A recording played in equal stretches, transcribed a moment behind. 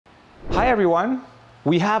Hi everyone,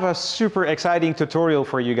 we have a super exciting tutorial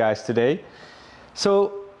for you guys today.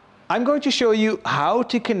 So I'm going to show you how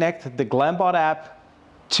to connect the Glambot app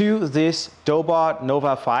to this Dobot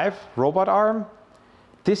Nova 5 robot arm.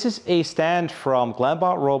 This is a stand from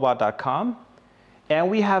GlambotRobot.com, and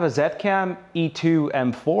we have a Zcam E2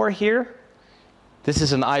 M4 here. This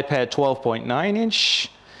is an iPad 12.9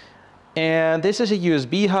 inch, and this is a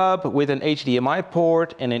USB hub with an HDMI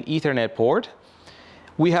port and an Ethernet port.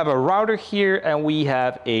 We have a router here, and we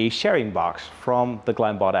have a sharing box from the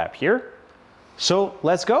Glambot app here. So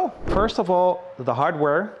let's go. First of all, the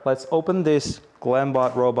hardware. Let's open this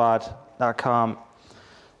GlambotRobot.com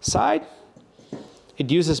site.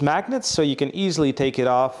 It uses magnets, so you can easily take it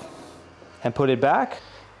off and put it back.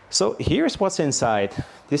 So here's what's inside.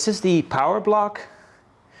 This is the power block.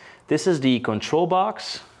 This is the control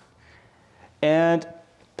box. And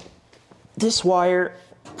this wire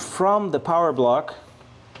from the power block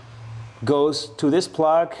goes to this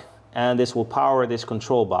plug, and this will power this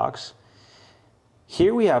control box.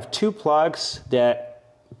 Here we have two plugs that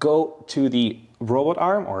go to the robot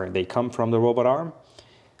arm, or they come from the robot arm.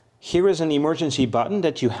 Here is an emergency button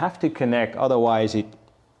that you have to connect, otherwise it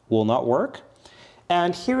will not work.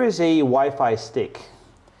 And here is a Wi-Fi stick.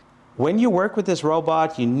 When you work with this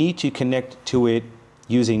robot, you need to connect to it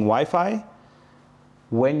using Wi-Fi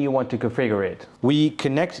when you want to configure it. We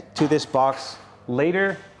connect to this box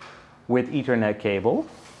later with Ethernet cable.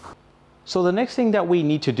 So the next thing that we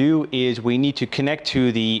need to do is we need to connect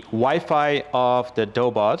to the Wi-Fi of the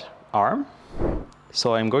Dobot arm.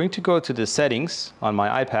 So I'm going to go to the settings on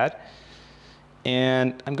my iPad,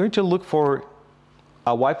 and I'm going to look for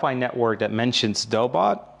a Wi-Fi network that mentions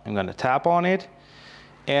Dobot. I'm going to tap on it,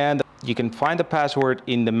 and you can find the password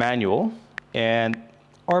in the manual, and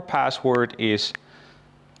our password is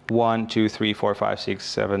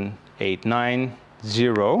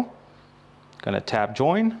 123456789 Gonna tap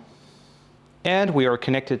join, and we are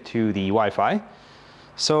connected to the Wi-Fi.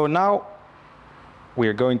 So now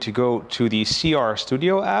we're going to go to the CR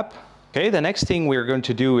Studio app. Okay, the next thing we're going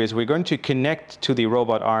to do is we're going to connect to the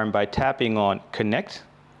robot arm by tapping on connect,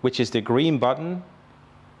 which is the green button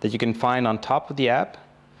that you can find on top of the app.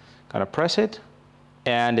 Gonna press it,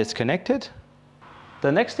 and it's connected.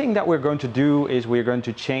 The next thing that we're going to do is we're going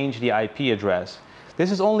to change the IP address.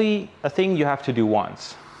 This is only a thing you have to do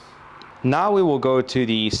once. Now we will go to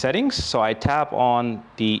the settings. So I tap on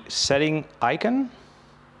the setting icon,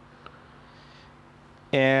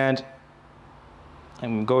 and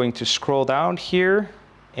I'm going to scroll down here,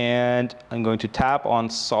 and I'm going to tap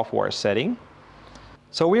on software setting.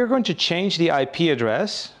 So we are going to change the IP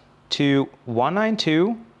address to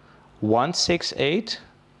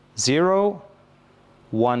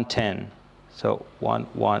 192.168.0.110. So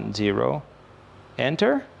 110,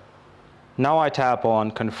 enter. Now I tap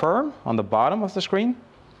on confirm on the bottom of the screen,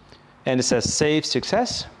 and it says save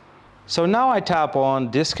success. So now I tap on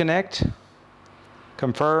disconnect,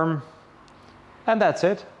 confirm, and that's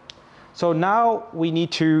it. So now we need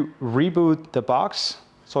to reboot the box.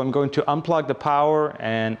 So I'm going to unplug the power,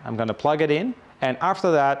 and I'm going to plug it in. And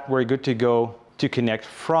after that, we're good to go to connect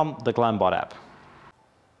from the Glambot app.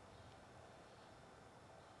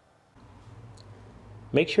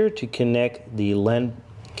 Make sure to connect the LAN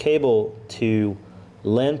cable to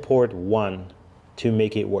LAN port 1 to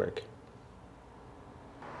make it work.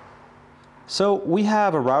 So we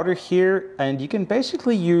have a router here, and you can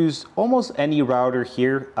basically use almost any router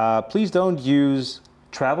here. Please don't use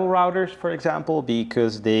travel routers, for example,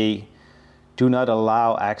 because they do not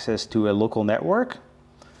allow access to a local network.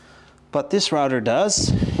 But this router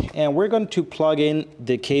does, and we're going to plug in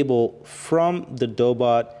the cable from the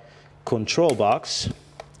Dobot control box.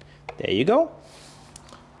 There you go.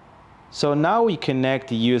 So now we connect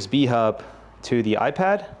the USB hub to the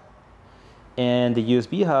iPad, and the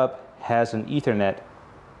USB hub has an Ethernet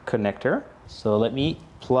connector. So let me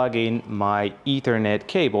plug in my Ethernet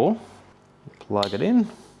cable, plug it in.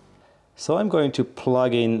 So I'm going to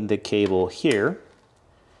plug in the cable here,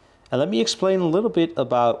 and let me explain a little bit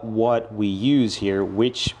about what we use here,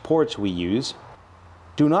 which ports we use.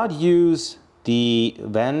 Do not use the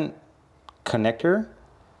WAN connector,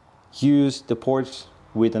 use the ports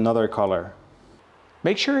with another color.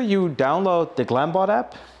 Make sure you download the Glambot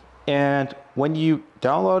app, and when you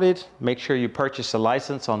download it, make sure you purchase a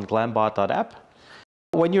license on glambot.app.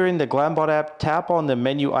 When you're in the Glambot app, tap on the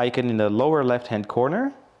menu icon in the lower left-hand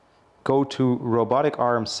corner, go to robotic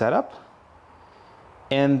arm setup,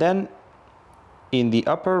 and then in the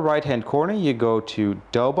upper right-hand corner, you go to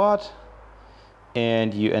Dobot,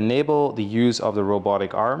 and you enable the use of the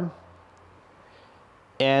robotic arm.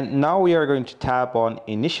 And now we are going to tap on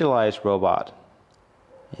Initialize Robot.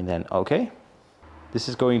 and then OK. This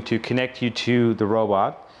is going to connect you to the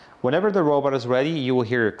robot. Whenever the robot is ready, you will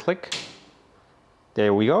hear a click.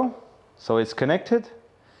 There we go. So it's connected.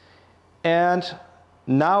 And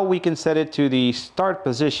now we can set it to the start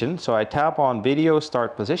position. So I tap on video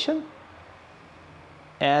start position,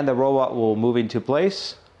 and the robot will move into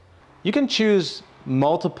place. You can choose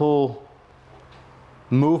multiple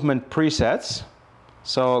movement presets.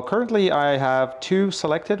 So currently I have 2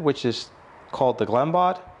 selected, which is called the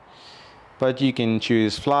Glambot. But you can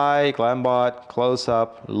choose fly, Glambot, close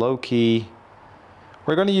up, low key.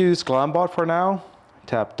 We're going to use Glambot for now.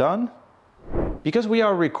 Tap done. Because we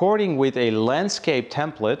are recording with a landscape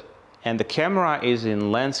template and the camera is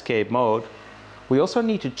in landscape mode, we also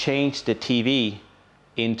need to change the TV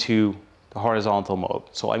into the horizontal mode.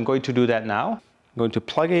 So I'm going to do that now. I'm going to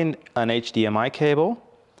plug in an HDMI cable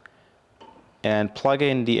and plug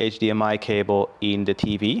in the HDMI cable in the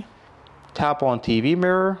TV. Tap on TV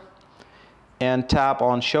mirror and tap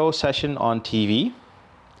on show session on TV.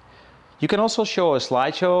 You can also show a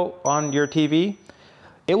slideshow on your TV.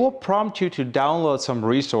 It will prompt you to download some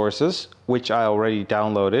resources, which I already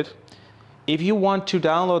downloaded. If you want to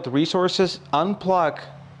download the resources, unplug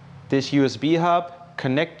this USB hub,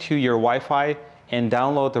 connect to your Wi-Fi and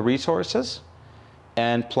download the resources,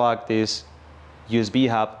 and plug this USB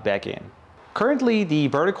hub back in. Currently, the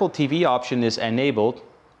vertical TV option is enabled.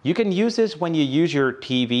 You can use this when you use your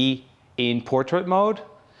TV in portrait mode.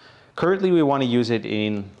 Currently, we want to use it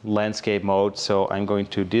in landscape mode, so I'm going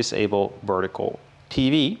to disable vertical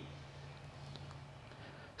TV.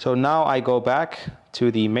 So now I go back to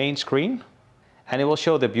the main screen, and it will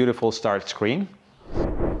show the beautiful start screen.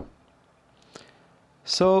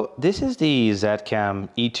 So this is the Z-Cam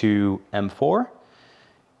E2 M4,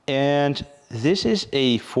 and this is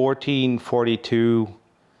a 1442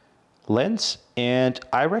 lens, and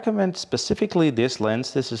I recommend specifically this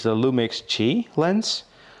lens. This is a Lumix G lens.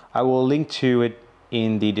 I will link to it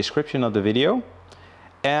in the description of the video.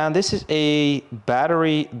 And this is a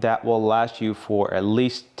battery that will last you for at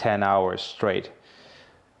least 10 hours straight.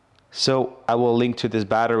 So I will link to this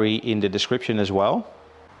battery in the description as well.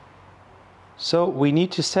 So we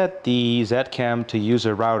need to set the Z-Cam to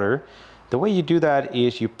user router. The way you do that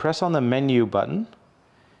is you press on the menu button,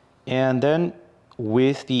 and then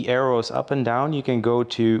with the arrows up and down, you can go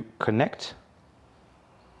to connect.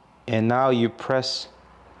 And now you press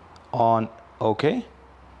on OK.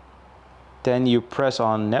 Then you press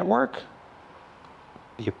on network.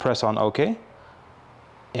 You press on OK.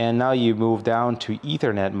 And now you move down to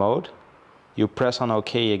Ethernet mode. You press on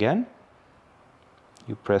OK again.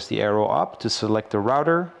 You press the arrow up to select the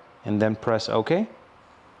router, and then press OK.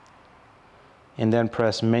 And then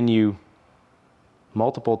press menu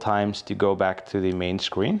multiple times to go back to the main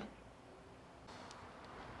screen.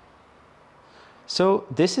 So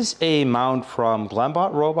this is a mount from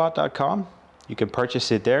GlambotRobot.com. You can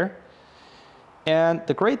purchase it there. And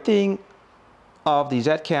the great thing of the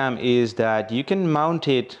Z-Cam is that you can mount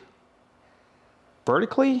it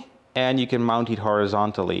vertically and you can mount it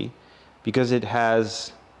horizontally, because it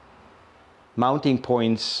has mounting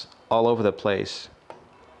points all over the place.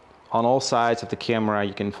 On all sides of the camera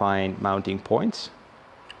you can find mounting points.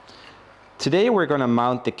 Today we're going to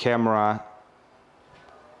mount the camera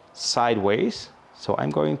sideways. So I'm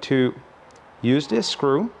going to use this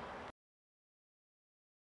screw.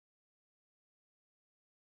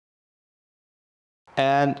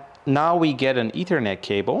 And now we get an Ethernet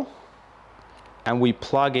cable, and we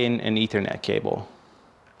plug in an Ethernet cable.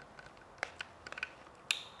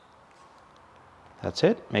 That's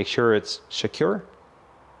it. Make sure it's secure.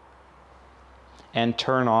 And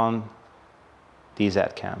turn on the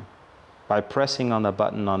Z-Cam by pressing on the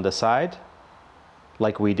button on the side,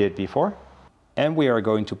 like we did before. And we are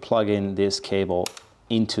going to plug in this cable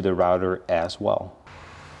into the router as well.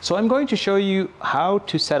 So I'm going to show you how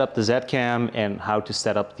to set up the Z-Cam and how to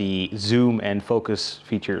set up the zoom and focus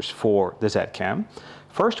features for the Z-Cam.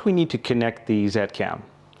 First, we need to connect the Z-Cam.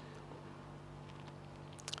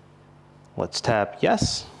 Let's tap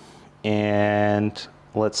yes, and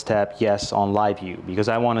let's tap yes on live view, because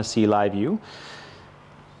I want to see live view.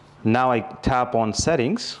 Now I tap on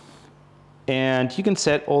settings, and you can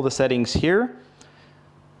set all the settings here.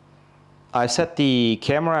 I set the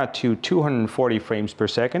camera to 240 frames per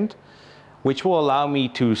second, which will allow me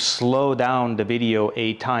to slow down the video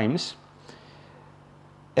 8 times.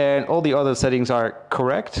 And all the other settings are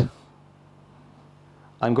correct.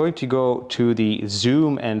 I'm going to go to the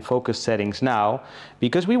zoom and focus settings now,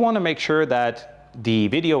 because we want to make sure that the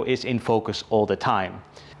video is in focus all the time.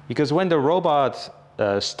 Because when the robot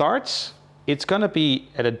starts, it's going to be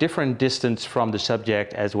at a different distance from the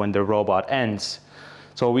subject as when the robot ends.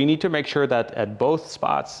 So we need to make sure that at both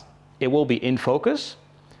spots it will be in focus.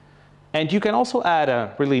 And you can also add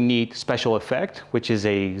a really neat special effect, which is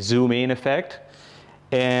a zoom in effect.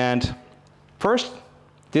 And first,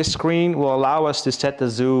 this screen will allow us to set the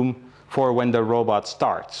zoom for when the robot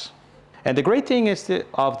starts. And the great thing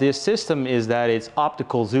of this system is that it's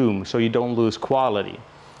optical zoom, so you don't lose quality.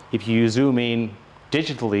 If you zoom in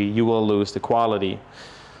digitally, you will lose the quality.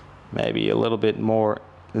 Maybe a little bit more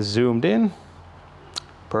zoomed in.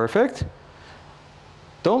 Perfect.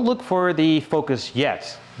 Don't look for the focus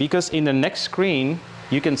yet, because in the next screen,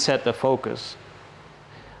 you can set the focus.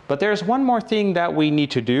 But there's one more thing that we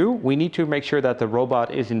need to do. We need to make sure that the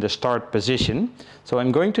robot is in the start position. So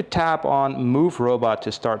I'm going to tap on Move Robot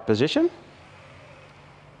to Start Position.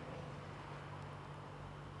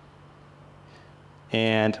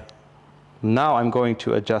 And now I'm going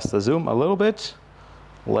to adjust the zoom a little bit.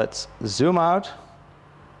 Let's zoom out.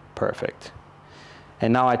 Perfect.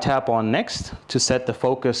 And now I tap on Next to set the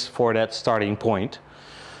focus for that starting point.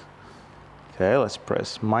 Okay, let's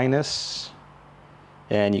press minus.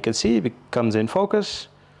 And you can see it becomes in focus.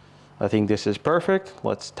 I think this is perfect.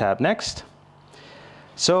 Let's tap Next.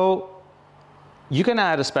 So you can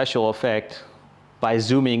add a special effect by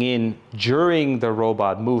zooming in during the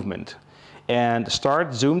robot movement. And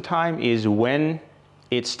start zoom time is when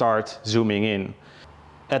it starts zooming in.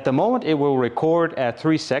 At the moment, it will record at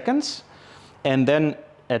 3 seconds. And then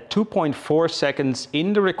at 2.4 seconds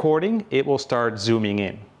in the recording, it will start zooming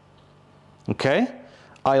in. Okay?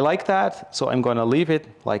 I like that, so I'm going to leave it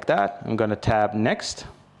like that. I'm going to tab Next.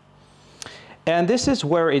 And this is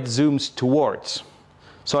where it zooms towards.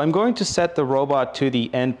 So I'm going to set the robot to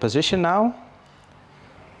the end position now.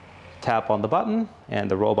 Tap on the button,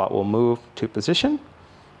 and the robot will move to position.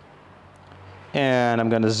 And I'm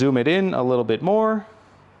going to zoom it in a little bit more.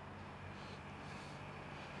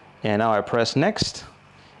 And now I press Next.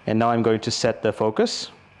 And now I'm going to set the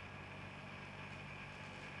focus.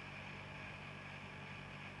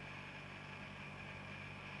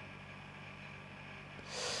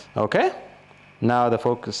 Okay, now the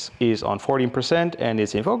focus is on 14% and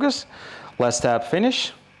it's in focus. Let's tap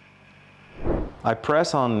Finish. I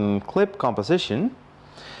press on Clip Composition.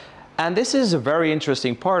 And this is a very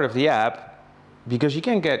interesting part of the app because you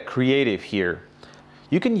can get creative here.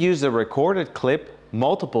 You can use the recorded clip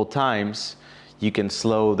multiple times. You can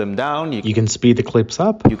slow them down. You can speed the clips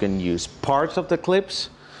up. You can use parts of the clips.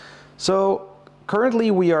 So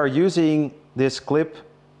currently we are using this clip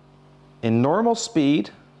in normal speed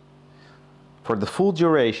for the full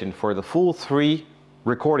duration, for the full 3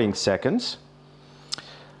 recording seconds.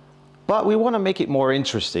 But we want to make it more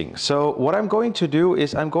interesting. So what I'm going to do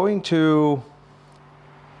is I'm going to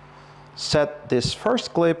set this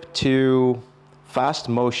first clip to fast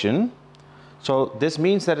motion. So this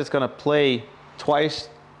means that it's going to play twice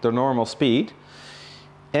the normal speed.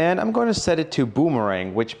 And I'm going to set it to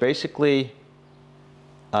boomerang, which basically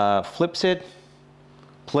flips it,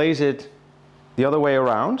 plays it the other way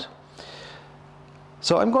around.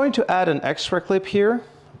 So I'm going to add an extra clip here.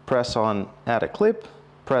 Press on Add a Clip,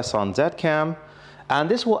 press on Z-Cam, and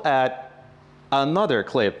this will add another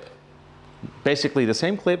clip. Basically the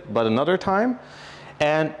same clip, but another time.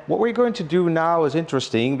 And what we're going to do now is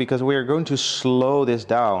interesting because we're going to slow this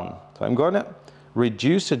down. So I'm going to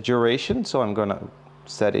reduce the duration. So I'm going to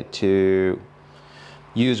set it to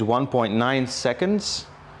use 1.9 seconds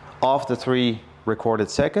of the 3 recorded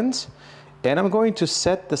seconds. And I'm going to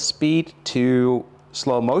set the speed to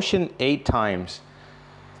slow motion 8 times.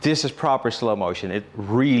 This is proper slow motion. It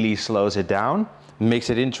really slows it down, makes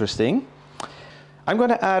it interesting. I'm going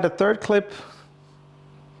to add a third clip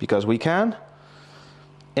because we can.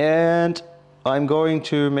 And I'm going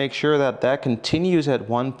to make sure that that continues at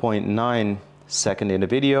 1.9 seconds in the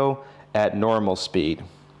video at normal speed.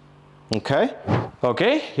 Okay?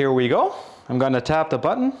 Okay, here we go. I'm going to tap the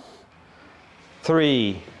button.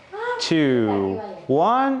 3, 2,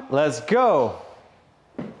 1, let's go.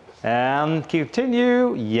 And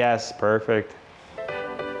continue. Yes, perfect.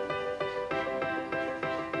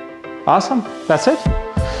 Awesome. That's it.